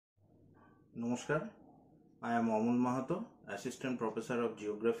Namaskar, I am Amul Mahato, Assistant Professor of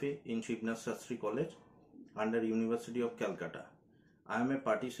Geography in Shivnas Shastri College under University of Calcutta. I am a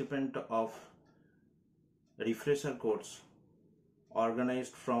participant of refresher course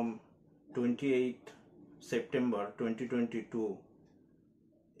organized from 28th September 2020 to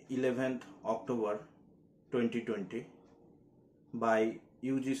 11th October 2020 by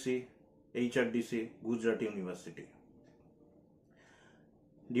UGC HRDC Gujarat University.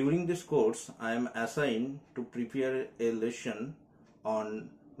 During this course, I am assigned to prepare a lesson on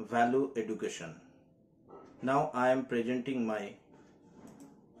value education. Now I am presenting my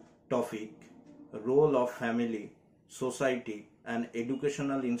topic, role of family, society and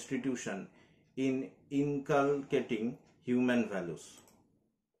educational institution in inculcating human values.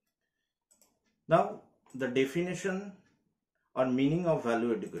 Now the definition or meaning of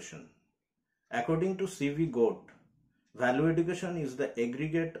value education. According to C.V. Goat, value education is the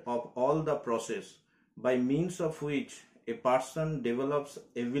aggregate of all the process by means of which a person develops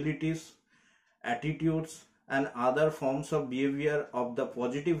abilities, attitudes and other forms of behavior of the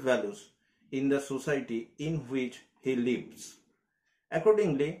positive values in the society in which he lives.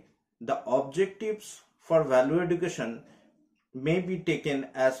 Accordingly, the objectives for value education may be taken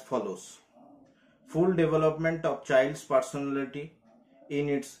as follows: full development of child's personality in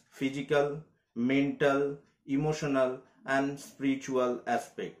its physical, mental, emotional and spiritual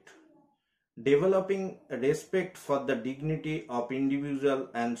aspect, developing respect for the dignity of individual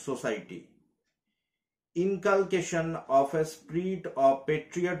and society, inculcation of a spirit of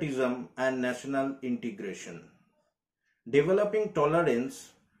patriotism and national integration, developing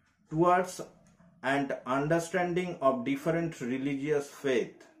tolerance towards and understanding of different religious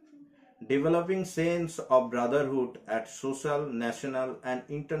faith, developing sense of brotherhood at social, national and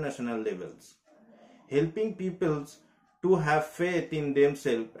international levels, helping peoples to have faith in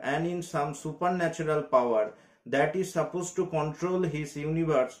themselves and in some supernatural power that is supposed to control his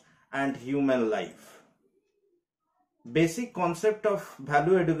universe and human life. Basic concept of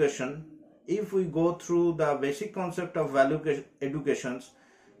value education, if we go through the basic concept of value educations,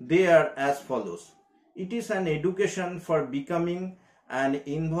 they are as follows. It is an education for becoming and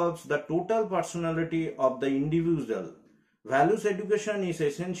involves the total personality of the individual. Values education is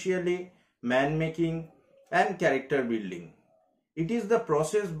essentially man-making and character building. It is the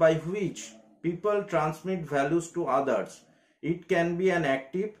process by which people transmit values to others. It can be an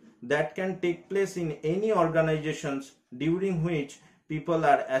active that can take place in any organizations during which people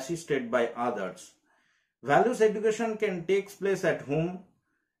are assisted by others. Values education can take place at home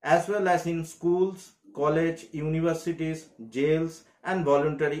as well as in schools, college, universities, jails and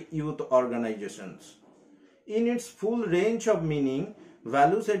voluntary youth organizations. In its full range of meaning,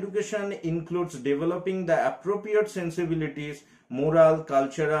 values education includes developing the appropriate sensibilities, moral,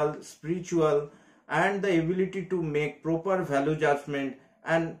 cultural, spiritual, and the ability to make proper value judgment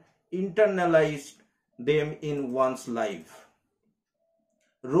and internalize them in one's life.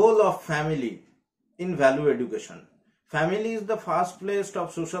 Role of family in value education. Family is the first place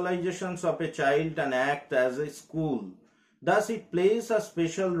of socializations of a child and acts as a school. Thus, it plays a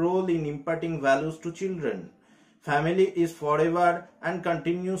special role in imparting values to children. Family is forever and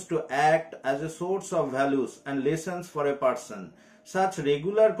continues to act as a source of values and lessons for a person. Such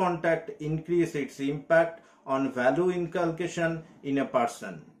regular contact increases its impact on value inculcation in a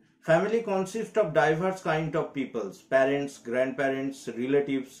person. Family consists of diverse kinds of peoples. Parents, grandparents,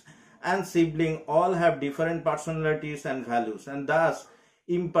 relatives and siblings all have different personalities and values and thus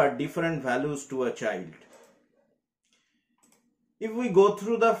impart different values to a child. If we go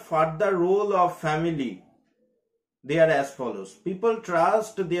through the further role of family, they are as follows. People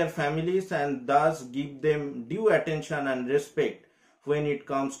trust their families and thus give them due attention and respect when it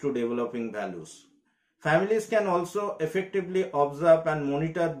comes to developing values. Families can also effectively observe and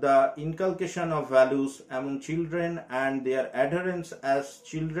monitor the inculcation of values among children and their adherence as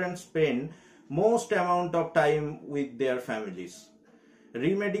children spend most amount of time with their families.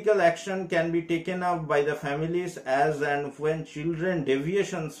 Remedial action can be taken up by the families as and when children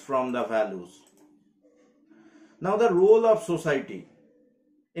deviations from the values. Now the role of society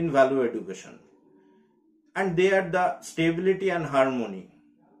in value education, and they are the stability and harmony.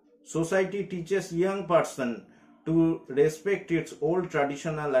 Society teaches young person to respect its old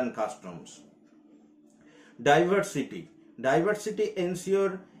traditional and customs. Diversity. Diversity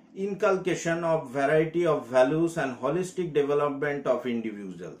ensures inculcation of variety of values and holistic development of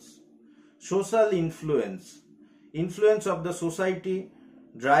individuals. Social influence. Influence of the society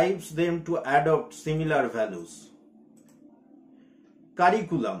drives them to adopt similar values.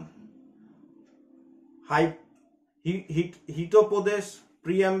 Curriculum. Hitopodesh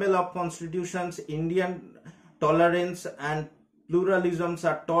preamble of constitutions, Indian tolerance and pluralisms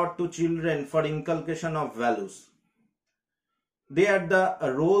are taught to children for inculcation of values. They are the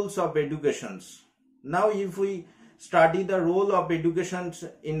roles of educations. Now if we study the role of educations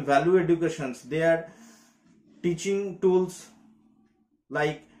in value educations, they are teaching tools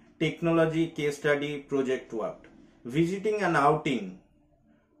like technology, case study, project work, visiting and outing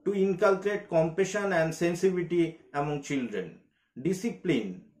to inculcate compassion and sensitivity among children,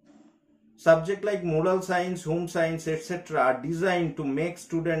 discipline. Subjects like moral science, home science, etc. are designed to make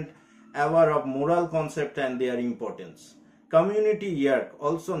students aware of moral concepts and their importance. Community work,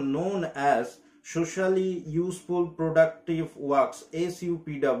 also known as socially useful productive works,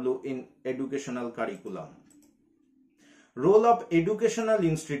 SUPW, in educational curriculum. Role of educational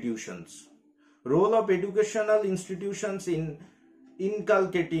institutions. Role of educational institutions in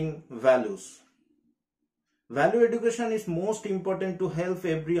inculcating values. Value education is most important to help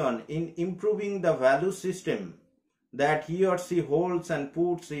everyone in improving the value system that he or she holds and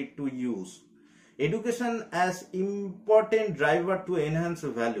puts it to use. Education as important driver to enhance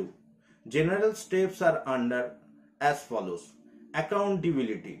value. General steps are under as follows.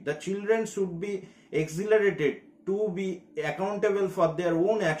 Accountability. The children should be exhilarated to be accountable for their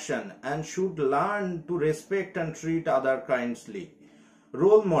own action and should learn to respect and treat others kindly.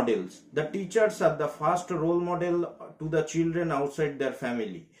 Role models. The teachers are the first role model to the children outside their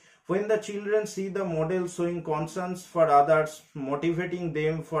family. When the children see the model showing concerns for others, motivating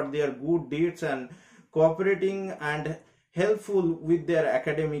them for their good deeds and cooperating and helpful with their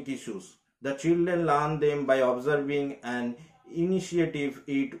academic issues, the children learn them by observing and initiative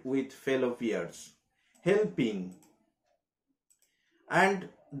it with fellow peers. Helping and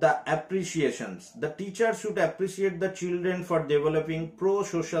the appreciations. The teacher should appreciate the children for developing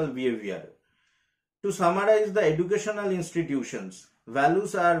pro-social behavior. To summarize the educational institutions,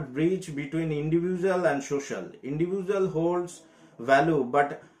 values are bridge between individual and social. Individual holds value,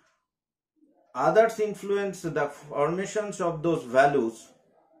 but others influence the formations of those values.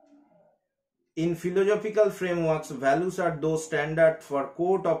 In philosophical frameworks, values are those standards for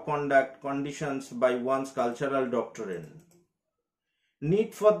code of conduct conditions by one's cultural doctrine.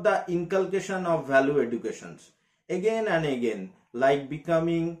 Need for the inculcation of value educations. Again and again, like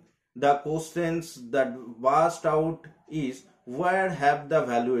becoming the questions that burst out is, where have the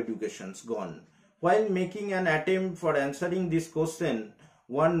value educations gone? While making an attempt for answering this question,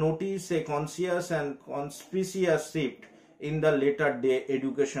 one noticed a conscious and conspicuous shift in the later day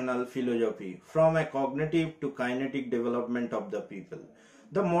educational philosophy from a cognitive to kinetic development of the people.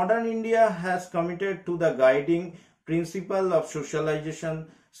 The modern India has committed to the guiding principle of socialization,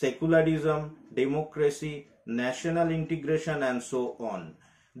 secularism, democracy, national integration, and so on.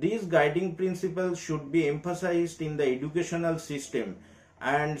 These guiding principles should be emphasized in the educational system,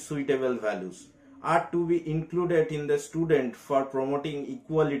 and suitable values are to be included in the student for promoting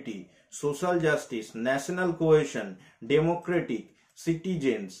equality, social justice, national cohesion, democratic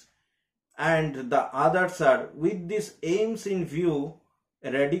citizens, and the others are. With these aims in view,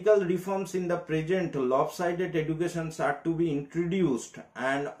 radical reforms in the present lopsided educations are to be introduced,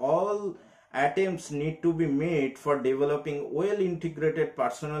 and all attempts need to be made for developing well-integrated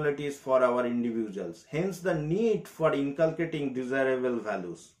personalities for our individuals. Hence the need for inculcating desirable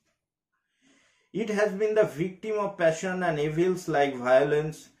values. It has been the victim of passion and evils like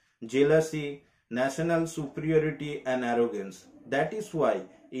violence, jealousy, national superiority, and arrogance. That is why,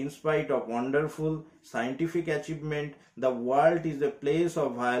 in spite of wonderful scientific achievement, the world is a place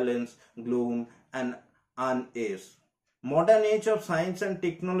of violence, gloom, and unease. Modern age of science and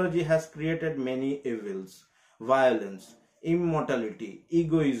technology has created many evils: violence, immortality,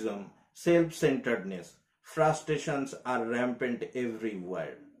 egoism, self-centeredness. Frustrations are rampant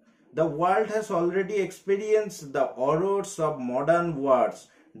everywhere. The world has already experienced the horrors of modern wars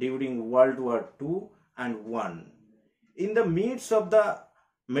during World War II and I. In the midst of the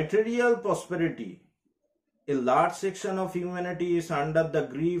material prosperity, a large section of humanity is under the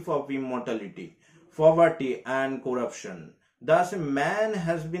grief of immortality, poverty, and corruption. Thus, man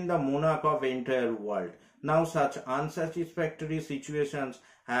has been the monarch of the entire world. Now, such unsatisfactory situations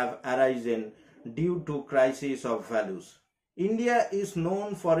have arisen due to crisis of values. India is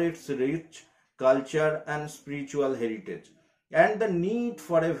known for its rich culture and spiritual heritage, and the need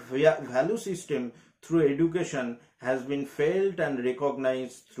for a value system through education has been felt and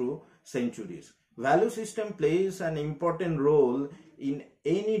recognized through centuries. Value system plays an important role in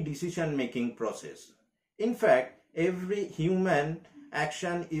any decision-making process. In fact, every human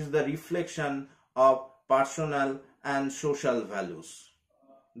action is the reflection of personal and social values.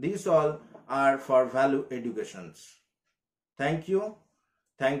 These all are for value educations. Thank you.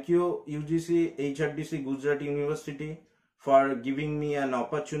 Thank you UGC HRDC Gujarat University for giving me an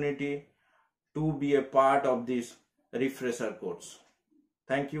opportunity to be a part of this refresher course.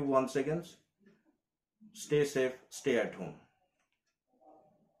 Thank you once again. Stay safe, stay at home.